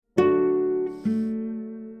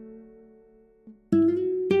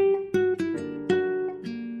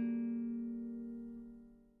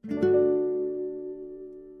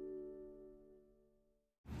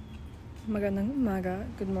Magandang umaga.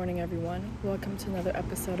 Good morning, everyone. Welcome to another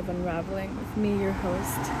episode of Unraveling with me, your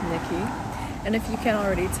host, Nikki. And if you can't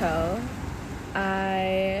already tell,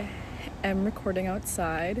 I am recording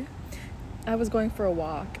outside. I was going for a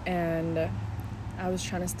walk and I was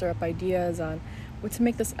trying to stir up ideas on what to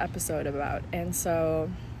make this episode about. And so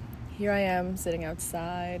here I am sitting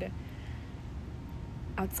outside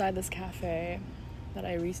this cafe that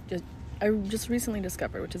I just recently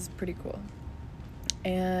discovered, which is pretty cool.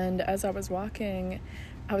 And as I was walking,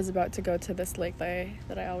 I was about to go to this lake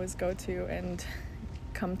that I always go to, and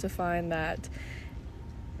come to find that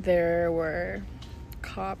there were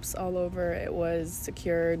cops all over. It was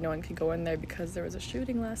secured. No one could go in there because there was a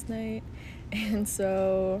shooting last night. And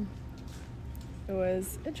so it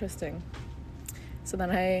was interesting. So then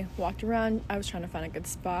I walked around. I was trying to find a good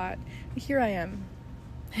spot. Here I am.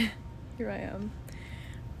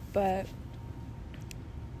 But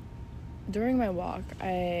during my walk,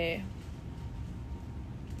 I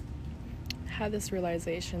had this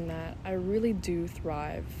realization that I really do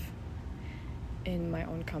thrive in my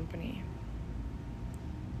own company.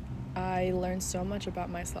 I learn so much about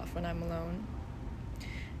myself when I'm alone,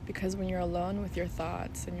 because when you're alone with your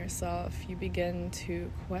thoughts and yourself, you begin to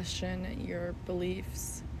question your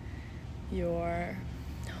beliefs, your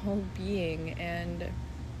whole being, and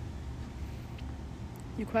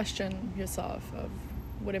you question yourself of,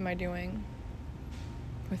 what am I doing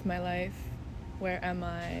with my life? Where am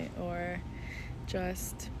I? Or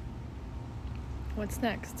just, what's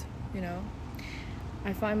next?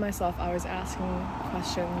 I find myself always asking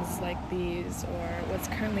questions like these, or what's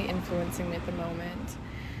currently influencing me at the moment?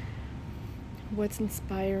 What's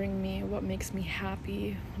inspiring me? What makes me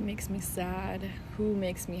happy? What makes me sad? Who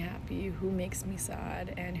makes me happy? Who makes me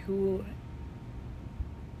sad? And who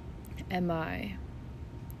am I?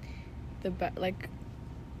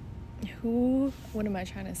 What am I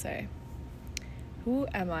trying to say? Who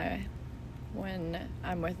am I when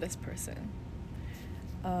I'm with this person?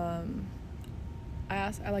 I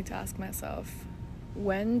like to ask myself,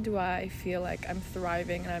 when do I feel like I'm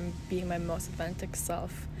thriving and I'm being my most authentic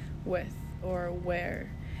self with, or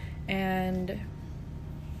where? And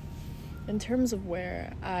in terms of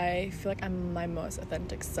where, I feel like I'm my most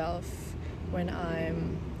authentic self when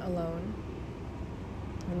I'm alone,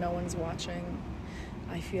 when no one's watching.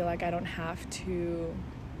 I feel like I don't have to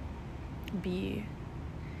be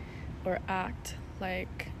or act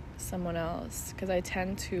like someone else, because I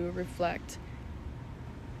tend to reflect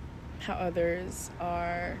how others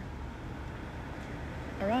are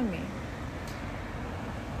around me.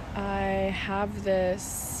 I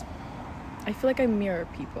feel like I mirror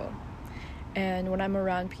people, and when I'm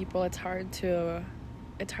around people, it's hard to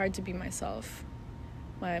be myself,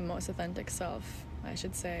 my most authentic self, I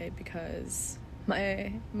should say, because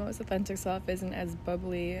my most authentic self isn't as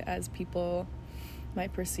bubbly as people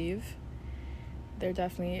might perceive. There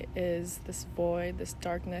definitely is this void, this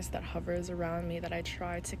darkness that hovers around me that I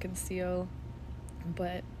try to conceal,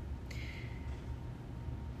 but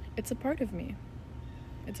it's a part of me.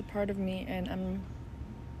 And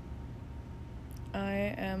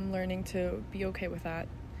I am learning to be okay with that.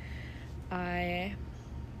 I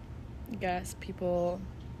guess people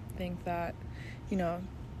think that,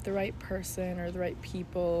 the right person or the right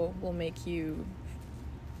people will make you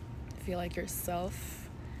feel like yourself.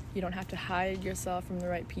 You don't have to hide yourself from the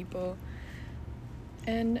right people.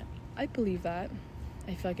 And I believe that.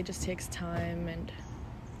 I feel like it just takes time and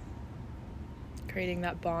creating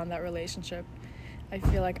that bond, that relationship. I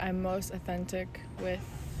feel like I'm most authentic with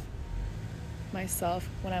myself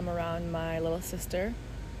when I'm around my little sister,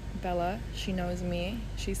 Bella. She knows me.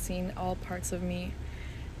 She's seen all parts of me.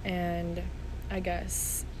 And I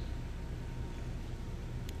guess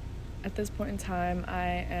at this point in time,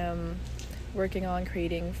 I am working on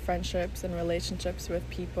creating friendships and relationships with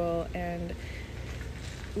people, and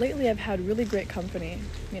lately I've had really great company.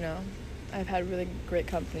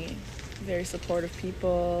 Very supportive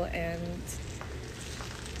people, and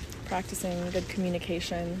practicing good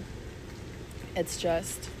communication. It's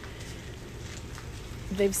just,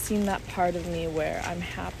 they've seen that part of me where I'm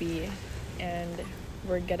happy and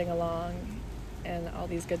we're getting along and all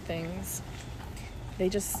these good things.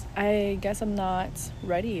 I guess I'm not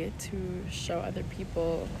ready to show other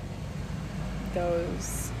people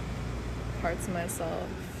those parts of myself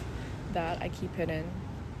that I keep hidden.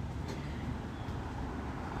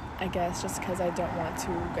 I guess just because I don't want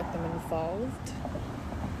to get them involved.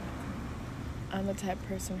 I'm the type of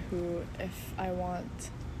person who, if I want,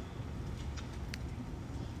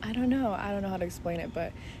 I don't know how to explain it,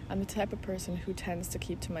 but I'm the type of person who tends to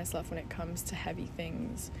keep to myself when it comes to heavy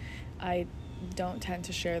things. I don't tend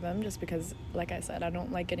to share them just because, like I said, I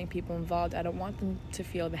don't like getting people involved. I don't want them to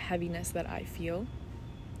feel the heaviness that I feel.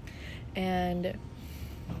 And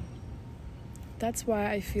that's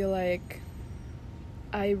why I feel like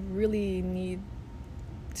I really need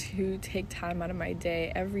to take time out of my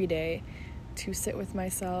day, every day, to sit with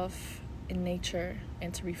myself in nature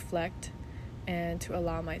and to reflect and to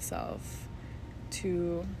allow myself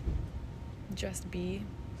to just be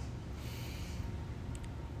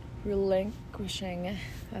relinquishing,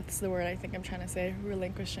 that's the word I think I'm trying to say,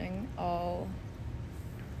 relinquishing all.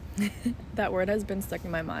 That word has been stuck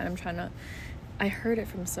in my mind. I heard it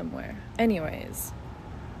from somewhere. Anyways,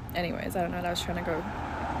 I don't know where I was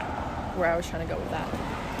trying to go with that,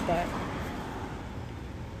 but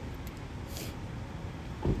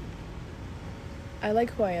I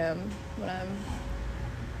like who I am when I'm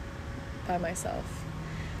by myself.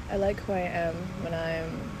 I like who I am when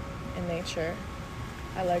I'm in nature.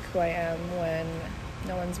 I like who I am when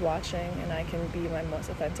no one's watching and I can be my most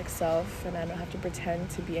authentic self and I don't have to pretend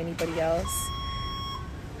to be anybody else.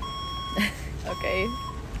 Okay.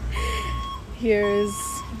 Here's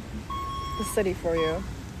the city for you.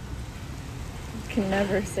 You can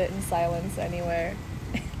never sit in silence anywhere.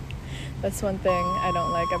 That's one thing I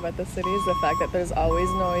don't like about the city, is the fact that there's always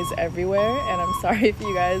noise everywhere. And I'm sorry if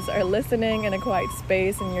you guys are listening in a quiet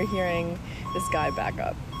space and you're hearing this guy back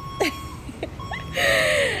up.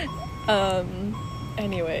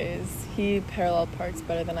 Anyways, he parallel parks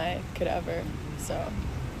better than I could ever, so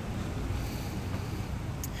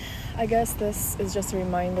I guess this is just a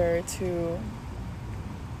reminder to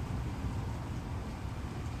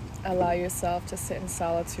allow yourself to sit in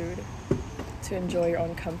solitude, to enjoy your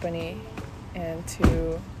own company, and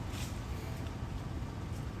to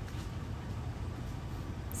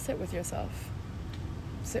sit with yourself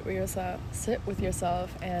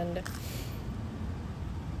and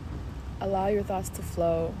allow your thoughts to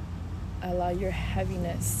flow, allow your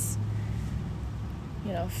heaviness,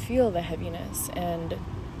 feel the heaviness. And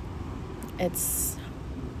it's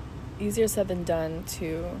easier said than done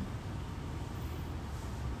to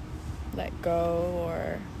let go,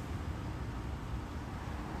 or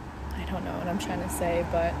I don't know what I'm trying to say,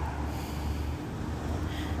 but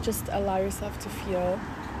just allow yourself to feel.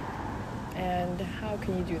 And how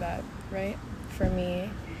can you do that, right? For me,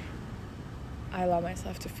 I allow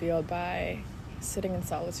myself to feel by sitting in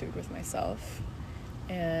solitude with myself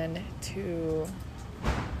and to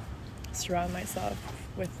surround myself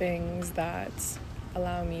with things that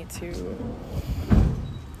allow me to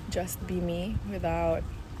just be me without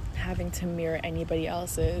having to mirror anybody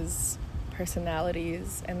else's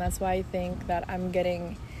personalities. And that's why I think that I'm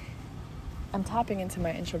tapping into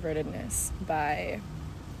my introvertedness by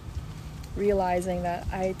realizing that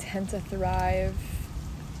I tend to thrive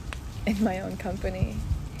in my own company,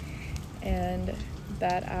 and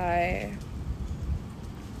that I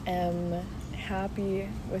am happy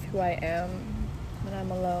with who I am when I'm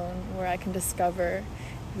alone, where I can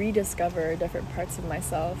rediscover different parts of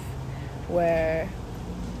myself, where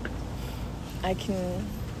I can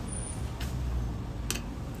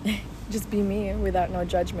just be me without any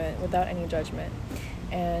judgment.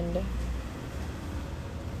 And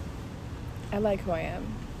I like who I am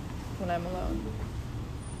when I'm alone.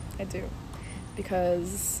 I do.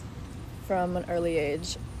 Because from an early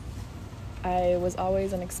age, I was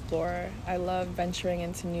always an explorer. I love venturing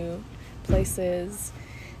into new places,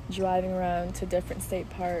 driving around to different state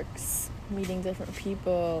parks, meeting different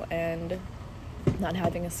people, and not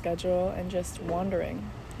having a schedule, and just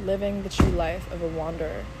wandering, living the true life of a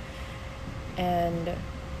wanderer. And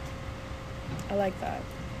I like that.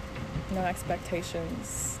 No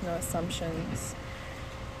expectations, no assumptions,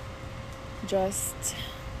 just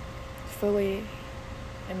fully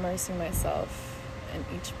immersing myself in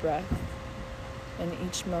each breath, in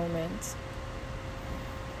each moment,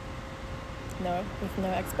 with no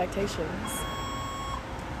expectations.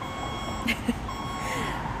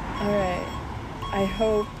 Alright, I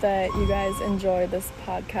hope that you guys enjoy this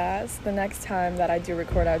podcast. The next time that I do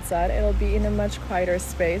record outside, it'll be in a much quieter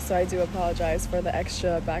space, so I do apologize for the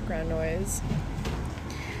extra background noise.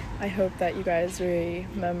 I hope that you guys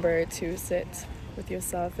remember to sit with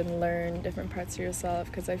yourself and learn different parts of yourself,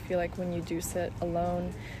 because I feel like when you do sit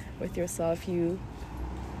alone with yourself, you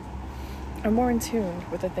are more in tune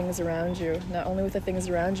with the things around you, not only with the things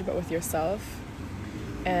around you, but with yourself.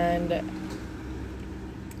 And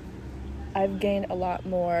I've gained a lot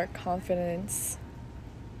more confidence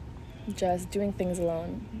just doing things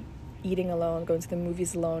alone, eating alone, going to the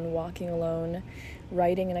movies alone, walking alone,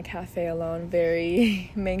 writing in a cafe alone,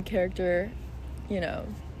 very main character,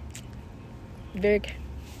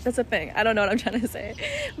 that's a thing. I don't know what I'm trying to say,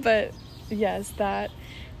 but yes, that,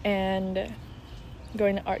 and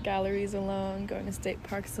going to art galleries alone, going to state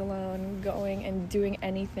parks alone, going and doing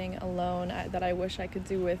anything alone that I wish I could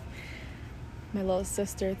do with my little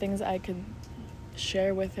sister, things I could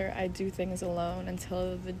share with her. I do things alone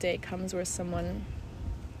until the day comes where someone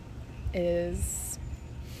is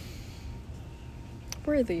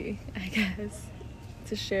worthy, I guess,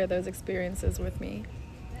 to share those experiences with me.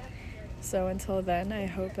 So until then, I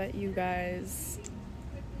hope that you guys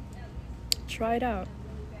try it out.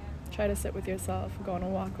 Try to sit with yourself, go on a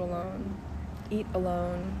walk alone, eat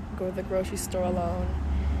alone, go to the grocery store alone,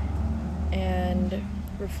 and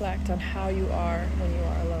reflect on how you are when you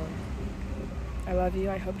are alone. I love you.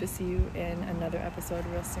 I hope to see you in another episode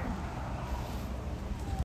real soon.